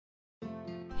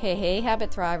Hey,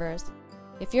 Habit Thrivers.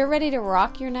 If you're ready to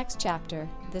rock your next chapter,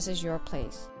 this is your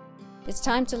place. It's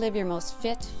time to live your most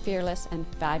fit, fearless, and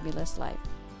fabulous life.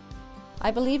 I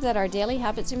believe that our daily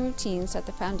habits and routines set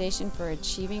the foundation for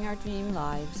achieving our dream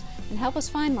lives and help us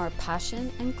find more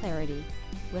passion and clarity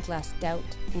with less doubt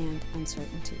and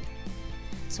uncertainty.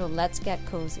 So let's get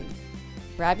cozy.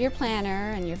 Grab your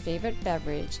planner and your favorite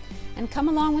beverage and come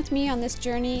along with me on this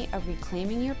journey of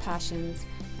reclaiming your passions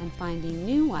and finding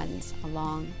new ones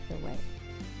along the way.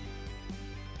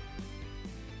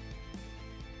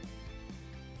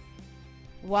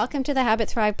 Welcome to the Habit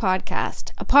Thrive podcast,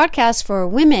 a podcast for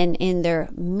women in their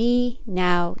me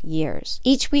now years.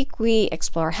 Each week we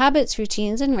explore habits,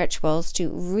 routines, and rituals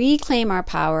to reclaim our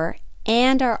power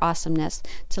and our awesomeness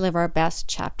to live our best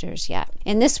chapters yet.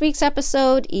 In this week's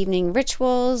episode, Evening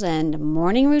Rituals and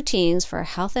Morning Routines for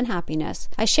Health and Happiness,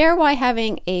 I share why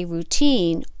having a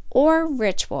routine or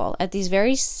ritual at these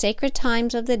very sacred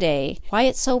times of the day, why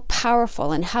it's so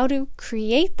powerful and how to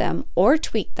create them or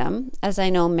tweak them, as I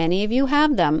know many of you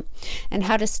have them, and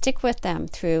how to stick with them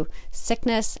through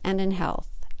sickness and in health,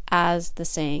 as the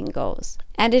saying goes.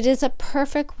 And it is a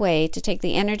perfect way to take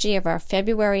the energy of our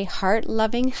February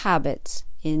heart-loving habits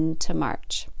into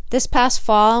March. This past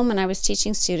fall, when I was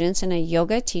teaching students in a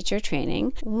yoga teacher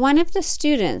training, one of the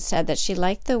students said that she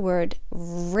liked the word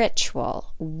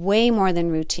ritual way more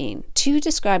than routine to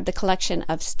describe the collection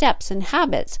of steps and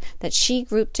habits that she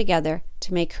grouped together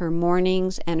to make her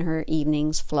mornings and her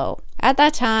evenings flow. At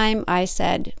that time, I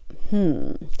said,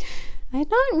 I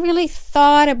had not really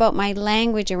thought about my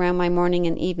language around my morning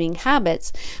and evening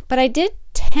habits, but I did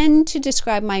tend to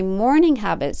describe my morning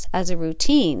habits as a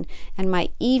routine and my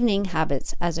evening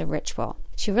habits as a ritual.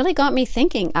 She really got me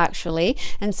thinking, actually,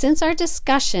 and since our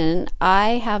discussion,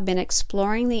 I have been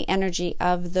exploring the energy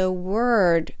of the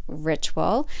word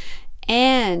ritual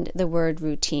and the word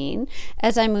routine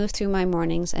as I move through my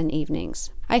mornings and evenings.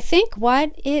 I think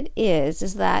what it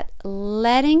is that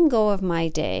letting go of my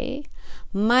day,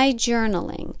 my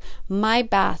journaling, my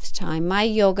bath time, my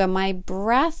yoga, my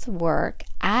breath work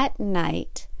at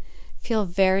night feel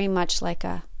very much like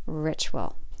a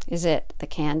ritual. Is it the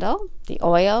candle, the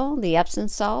oil, the Epsom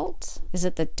salt? Is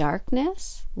it the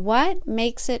darkness? What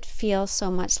makes it feel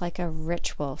so much like a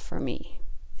ritual for me?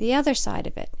 The other side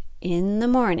of it, in the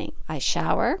morning, I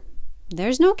shower.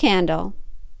 There's no candle.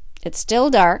 It's still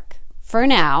dark. For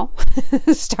now,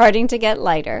 starting to get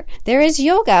lighter. There is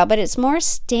yoga, but it's more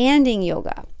standing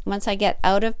yoga. Once I get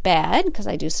out of bed, because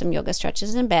I do some yoga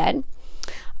stretches in bed,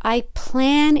 I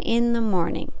plan in the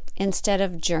morning instead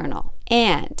of journal.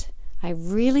 And I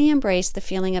really embrace the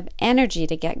feeling of energy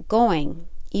to get going,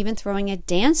 even throwing a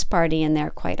dance party in there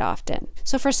quite often.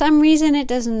 So for some reason, it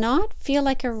does not feel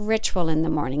like a ritual in the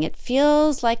morning. It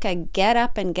feels like a get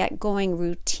up and get going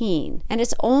routine. And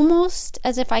it's almost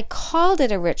as if I called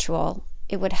it a ritual,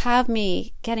 it would have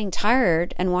me getting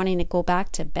tired and wanting to go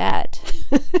back to bed.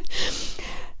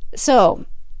 So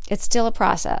it's still a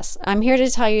process. I'm here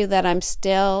to tell you that I'm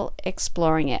still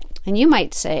exploring it. And you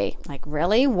might say, like,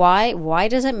 really? Why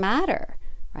does it matter?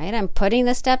 Right? I'm putting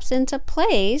the steps into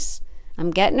place.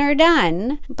 I'm getting her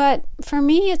done. But for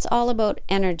me, it's all about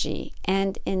energy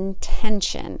and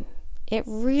intention. It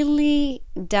really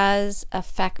does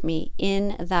affect me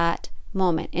in that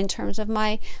moment in terms of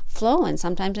my flow and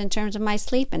sometimes in terms of my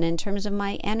sleep and in terms of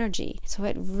my energy. So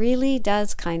it really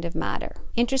does kind of matter.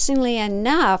 Interestingly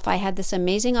enough, I had this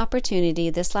amazing opportunity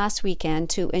this last weekend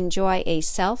to enjoy a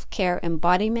self-care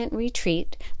embodiment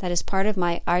retreat that is part of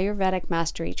my Ayurvedic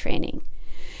mastery training.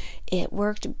 It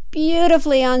worked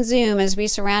beautifully on Zoom as we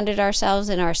surrounded ourselves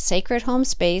in our sacred home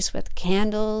space with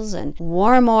candles and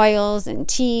warm oils and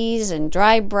teas and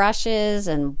dry brushes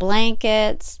and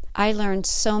blankets. I learned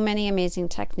so many amazing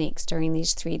techniques during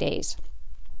these 3 days.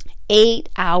 8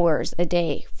 hours a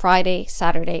day, Friday,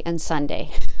 Saturday, and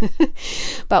Sunday.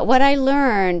 But what I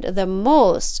learned the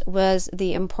most was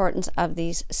the importance of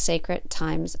these sacred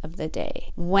times of the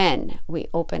day, when we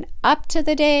open up to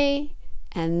the day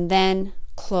and then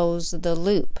close the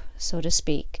loop, so to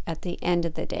speak, at the end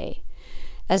of the day.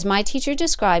 As my teacher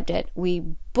described it, we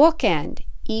bookend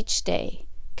each day,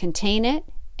 contain it,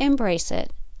 embrace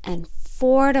it, and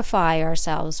fortify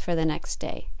ourselves for the next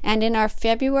day. And in our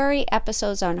February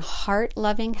episodes on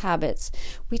heart-loving habits,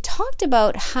 we talked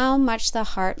about how much the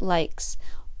heart likes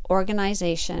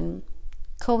organization,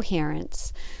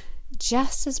 coherence,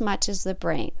 just as much as the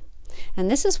brain.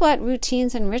 And this is what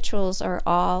routines and rituals are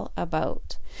all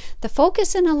about. The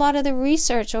focus in a lot of the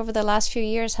research over the last few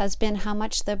years has been how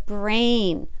much the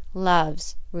brain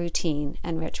loves routine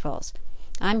and rituals.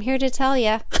 I'm here to tell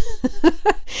you,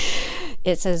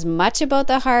 it's as much about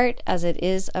the heart as it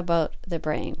is about the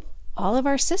brain. all of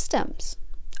our systems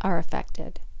are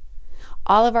affected.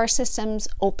 All of our systems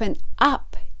open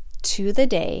up to the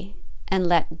day and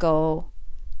let go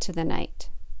to the night.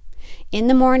 In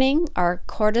the morning, our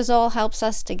cortisol helps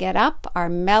us to get up, our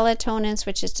melatonin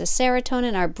switches to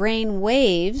serotonin, our brain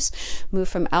waves move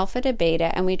from alpha to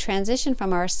beta, and we transition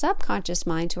from our subconscious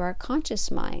mind to our conscious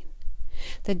mind.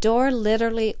 The door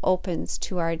literally opens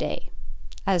to our day,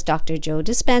 as Dr. Joe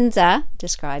Dispenza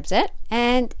describes it.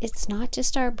 And it's not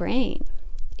just our brain.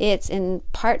 It's in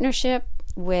partnership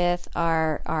with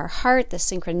our heart, the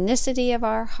synchronicity of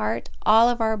our heart, all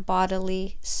of our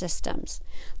bodily systems,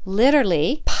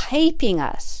 literally piping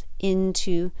us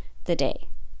into the day.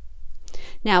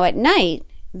 Now at night,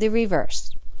 the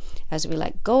reverse. As we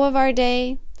let go of our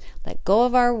day, let go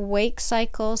of our wake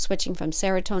cycle, switching from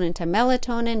serotonin to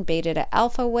melatonin, beta to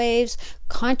alpha waves,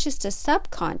 conscious to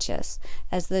subconscious,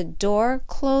 as the door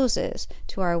closes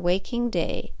to our waking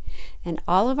day, and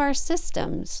all of our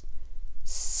systems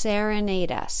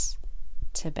serenade us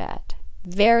to bed.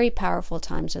 Very powerful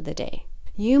times of the day.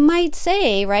 You might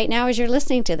say right now as you're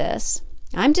listening to this,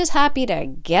 I'm just happy to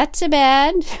get to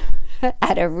bed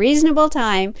at a reasonable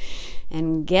time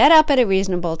and get up at a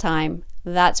reasonable time.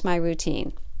 That's my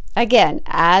routine. Again,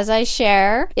 as I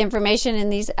share information in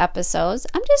these episodes,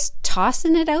 I'm just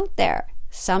tossing it out there.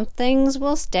 Some things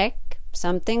will stick,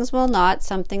 some things will not,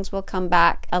 some things will come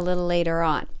back a little later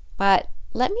on. But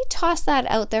let me toss that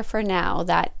out there for now,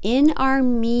 that in our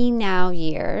Me Now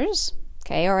years,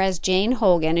 okay, or as Jane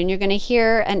Hogan, and you're going to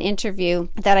hear an interview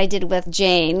that I did with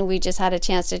Jane. We just had a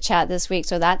chance to chat this week,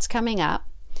 so that's coming up.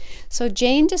 So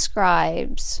Jane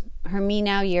describes her Me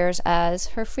Now years as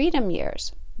her freedom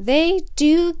years. They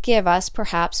do give us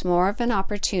perhaps more of an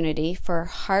opportunity for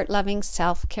heart-loving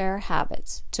self-care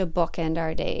habits to bookend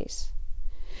our days.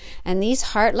 And these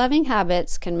heart-loving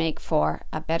habits can make for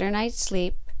a better night's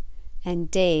sleep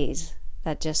and days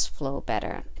that just flow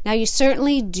better. Now, you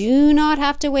certainly do not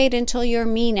have to wait until your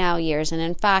Me Now years. And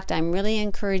in fact, I'm really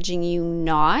encouraging you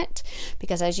not,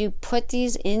 because as you put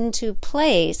these into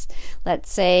place,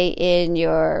 let's say in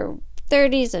your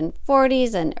 30s and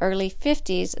 40s and early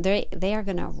 50s, they are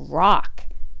going to rock,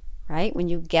 right, when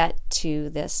you get to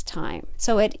this time.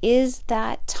 So it is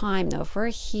that time, though. If we're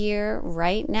here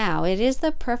right now, it is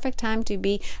the perfect time to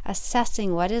be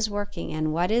assessing what is working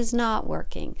and what is not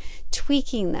working,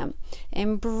 tweaking them,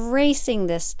 embracing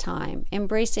this time,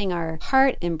 embracing our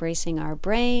heart, embracing our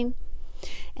brain.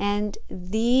 And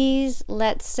these,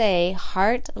 let's say,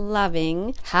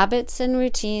 heart-loving habits and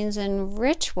routines and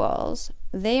rituals,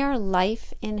 they are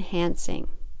life-enhancing.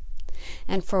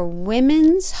 And for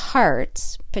women's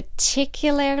hearts,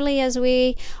 particularly as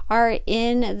we are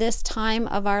in this time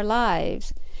of our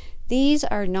lives, these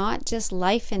are not just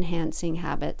life-enhancing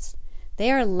habits,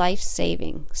 they are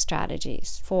life-saving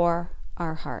strategies for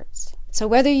our hearts. So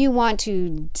whether you want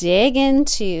to dig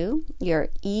into your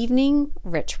evening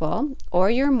ritual or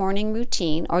your morning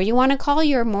routine, or you want to call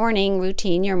your morning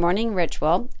routine your morning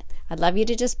ritual, I'd love you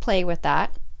to just play with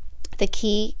that. The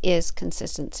key is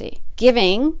consistency.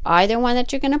 Giving either one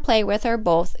that you're going to play with or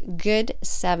both good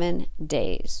 7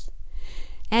 days.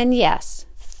 And yes,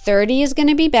 30 is going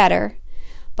to be better,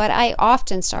 but I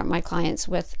often start my clients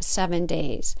with 7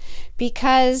 days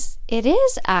because it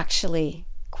is actually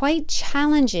quite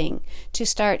challenging to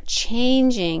start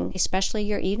changing, especially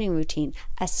your evening routine,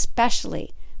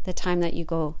 especially the time that you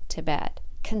go to bed.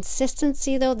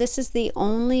 Consistency, though, this is the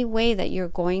only way that you're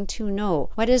going to know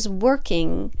what is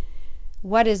working,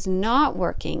 what is not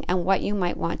working, and what you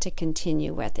might want to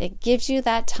continue with. It gives you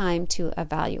that time to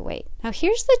evaluate. Now,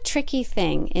 here's the tricky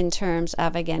thing in terms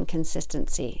of, again,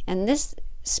 consistency. And this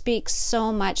speaks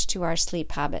so much to our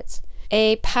sleep habits.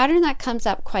 A pattern that comes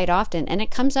up quite often, and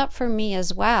it comes up for me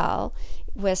as well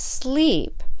with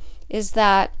sleep, is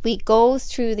that we go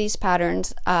through these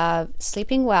patterns of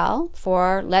sleeping well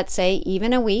for, let's say,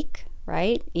 even a week,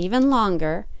 right? Even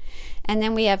longer. And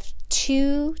then we have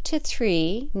 2 to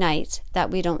 3 nights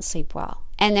that we don't sleep well.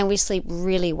 And then we sleep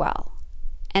really well.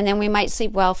 And then we might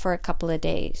sleep well for a couple of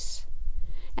days.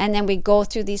 And then we go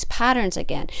through these patterns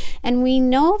again. And we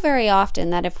know very often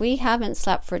that if we haven't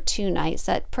slept for 2 nights,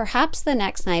 that perhaps the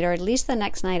next night, or at least the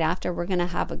next night after, we're going to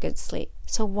have a good sleep.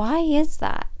 So why is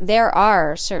that? There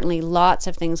are certainly lots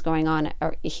of things going on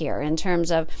here in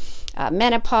terms of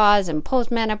menopause and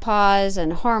postmenopause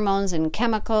and hormones and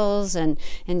chemicals and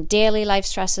daily life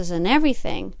stresses and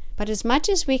everything. But as much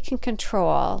as we can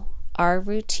control our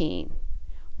routine,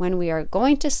 when we are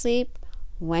going to sleep,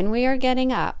 when we are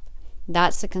getting up,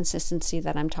 that's the consistency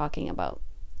that I'm talking about.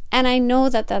 And I know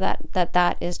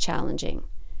that is challenging.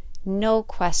 No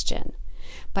question.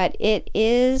 But it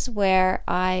is where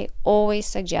I always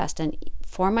suggest, and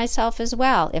for myself as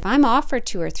well, if I'm off for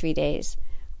 2 or 3 days,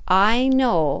 I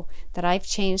know that I've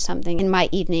changed something in my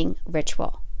evening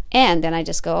ritual. And then I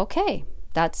just go, okay,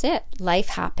 that's it. Life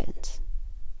happens.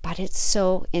 But it's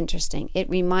so interesting. It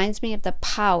reminds me of the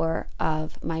power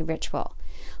of my ritual.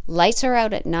 Lights are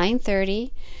out at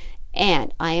 9:30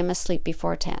 and I am asleep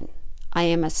before 10. I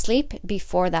am asleep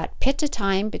before that pitta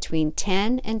time between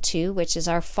 10 and 2, which is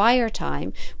our fire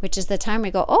time, which is the time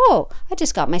we go, oh, I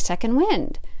just got my second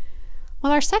wind.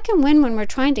 Well, our second wind when we're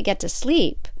trying to get to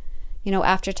sleep,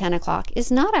 after 10 o'clock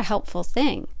is not a helpful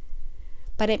thing,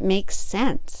 but it makes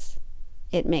sense.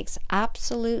 It makes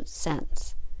absolute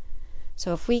sense.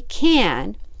 So if we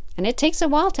can, and it takes a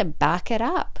while to back it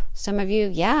up. Some of you,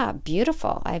 yeah,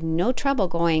 beautiful. I have no trouble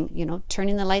going,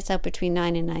 turning the lights out between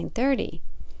 9 and 9:30.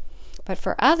 But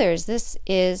for others, this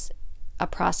is a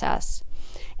process.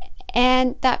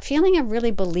 And that feeling of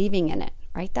really believing in it,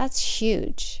 right? That's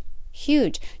huge,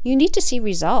 huge. You need to see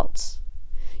results.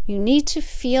 You need to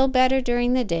feel better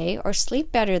during the day or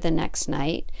sleep better the next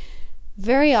night.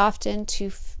 Very often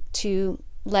to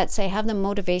let's say, have the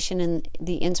motivation and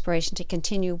the inspiration to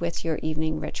continue with your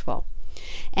evening ritual.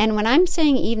 And when I'm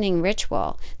saying evening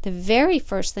ritual, the very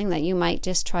first thing that you might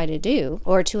just try to do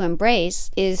or to embrace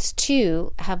is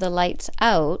to have the lights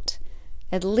out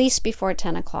at least before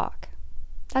 10 o'clock.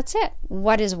 That's it.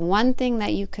 What is one thing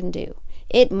that you can do?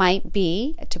 It might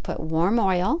be to put warm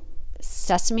oil.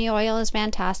 Sesame oil is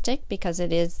fantastic because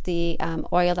it is the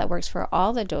oil that works for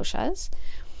all the doshas.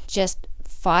 Just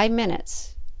 5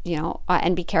 minutes.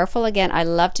 And be careful again. I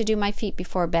love to do my feet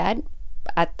before bed.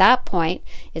 At that point,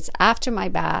 it's after my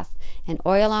bath and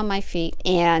oil on my feet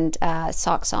and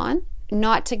socks on.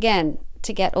 Not to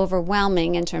get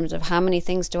overwhelming in terms of how many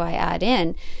things do I add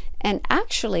in. And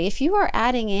actually, if you are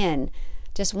adding in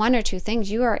just 1 or 2 things,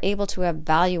 you are able to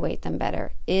evaluate them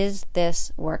better. Is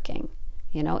this working?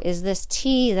 Is this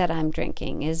tea that I'm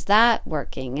drinking? Is that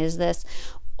working? Is this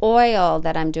oil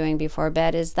that I'm doing before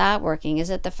bed, is that working?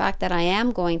 Is it the fact that I am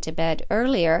going to bed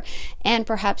earlier and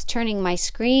perhaps turning my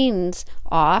screens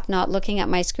off, not looking at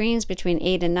my screens between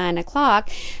 8 and 9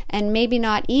 o'clock, and maybe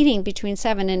not eating between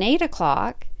 7 and 8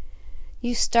 o'clock?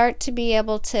 You start to be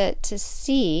able to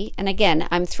see, and again,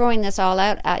 I'm throwing this all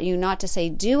out at you not to say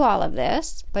do all of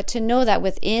this, but to know that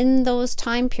within those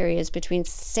time periods between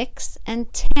 6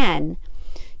 and 10,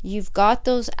 you've got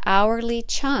those hourly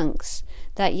chunks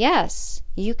that, yes,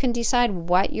 you can decide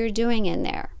what you're doing in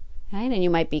there, right? And you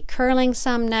might be curling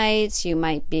some nights, you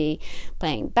might be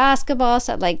playing basketball,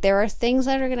 so there are things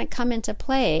that are going to come into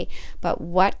play, but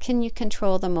what can you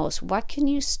control the most? What can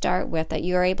you start with that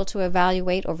you are able to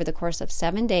evaluate over the course of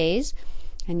 7 days?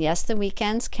 And yes, the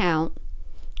weekends count,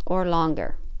 or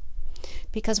longer.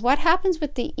 Because what happens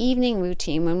with the evening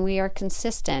routine when we are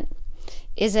consistent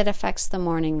is it affects the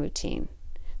morning routine.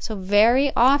 So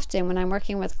very often when I'm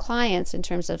working with clients in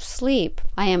terms of sleep,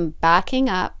 I am backing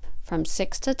up from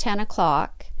 6 to 10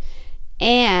 o'clock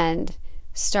and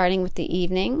starting with the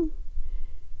evening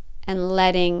and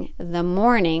letting the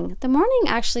morning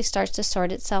actually starts to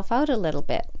sort itself out a little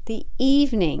bit. The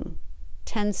evening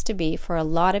tends to be, for a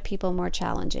lot of people, more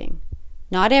challenging.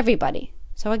 Not everybody.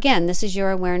 So again, this is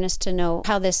your awareness to know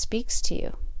how this speaks to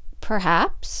you.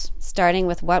 Perhaps starting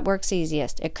with what works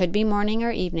easiest. It could be morning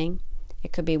or evening.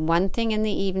 It could be one thing in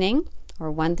the evening or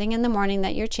one thing in the morning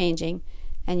that you're changing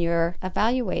and you're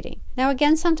evaluating. Now,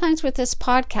 again, sometimes with this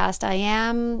podcast, I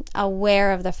am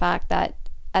aware of the fact that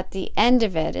at the end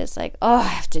of it is like, oh, I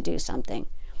have to do something.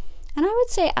 And I would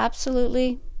say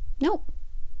absolutely nope.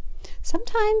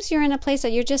 Sometimes you're in a place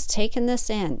that you're just taking this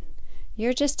in.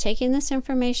 You're just taking this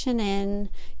information in.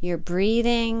 You're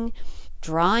breathing,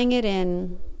 drawing it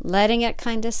in, letting it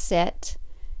kind of sit.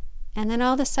 And then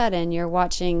all of a sudden you're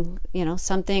watching,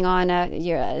 something on a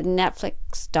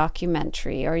Netflix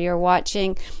documentary, or you're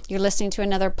listening to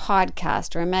another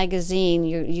podcast or a magazine.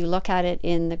 You look at it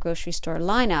in the grocery store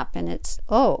lineup and it's,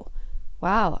 oh,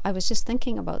 wow, I was just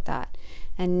thinking about that.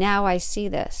 And now I see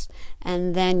this.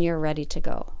 And then you're ready to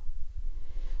go.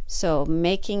 So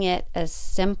making it as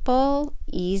simple,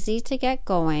 easy to get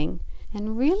going,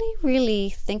 and really, really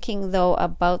thinking though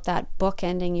about that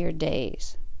bookending your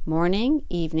days. Morning,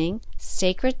 evening,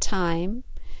 sacred time,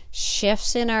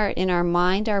 shifts in our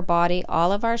mind, our body,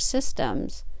 all of our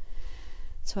systems.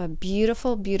 So a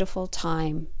beautiful, beautiful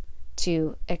time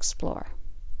to explore.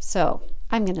 So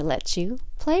I'm going to let you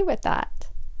play with that.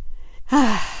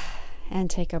 And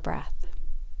take a breath.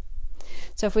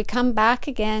 So if we come back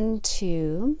again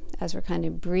to, as we're kind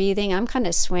of breathing, I'm kind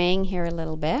of swaying here a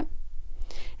little bit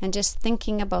and just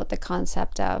thinking about the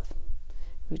concept of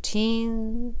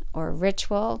routine or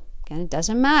ritual. And it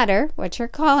doesn't matter what you're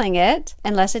calling it,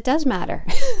 unless it does matter.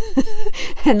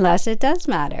 Unless it does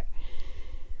matter.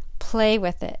 Play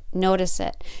with it. Notice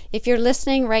it. If you're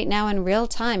listening right now in real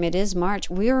time, it is March.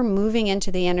 We are moving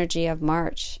into the energy of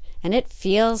March, and it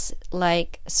feels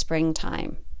like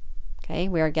springtime. Okay,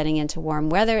 we are getting into warm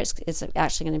weather. It's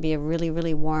actually going to be a really,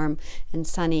 really warm and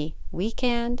sunny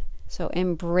weekend. So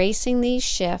embracing these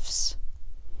shifts,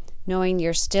 knowing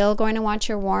you're still going to want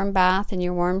your warm bath and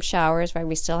your warm showers, right?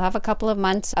 We still have a couple of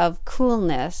months of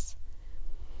coolness.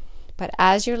 But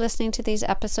as you're listening to these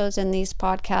episodes and these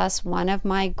podcasts, one of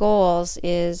my goals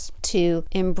is to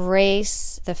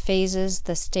embrace the phases,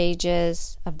 the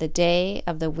stages of the day,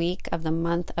 of the week, of the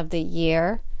month, of the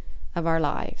year of our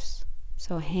lives.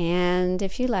 So hand,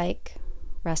 if you like,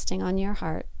 resting on your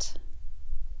heart,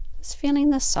 just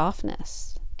feeling the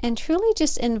softness. And truly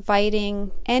just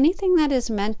inviting anything that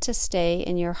is meant to stay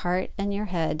in your heart and your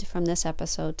head from this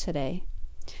episode today.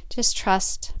 Just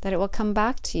trust that it will come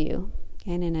back to you.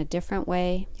 And in a different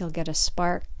way, you'll get a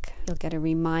spark, you'll get a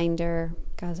reminder,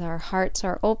 because our hearts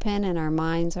are open and our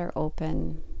minds are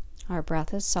open. Our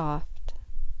breath is soft.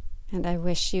 And I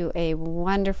wish you a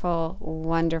wonderful,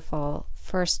 wonderful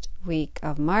first week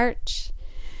of March.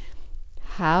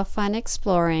 Have fun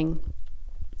exploring.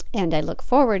 And I look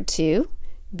forward to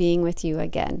being with you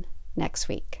again next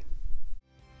week.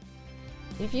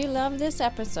 If you love this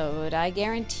episode, I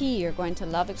guarantee you're going to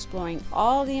love exploring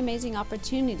all the amazing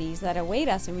opportunities that await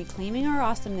us in reclaiming our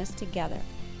awesomeness together.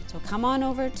 So come on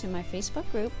over to my Facebook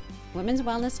group, Women's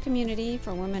Wellness Community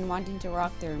for women wanting to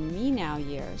rock their Me Now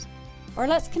years, or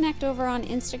let's connect over on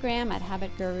Instagram at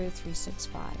Habit Guru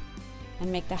 365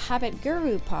 and make the Habit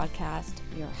Guru podcast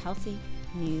your healthy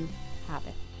new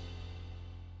habit.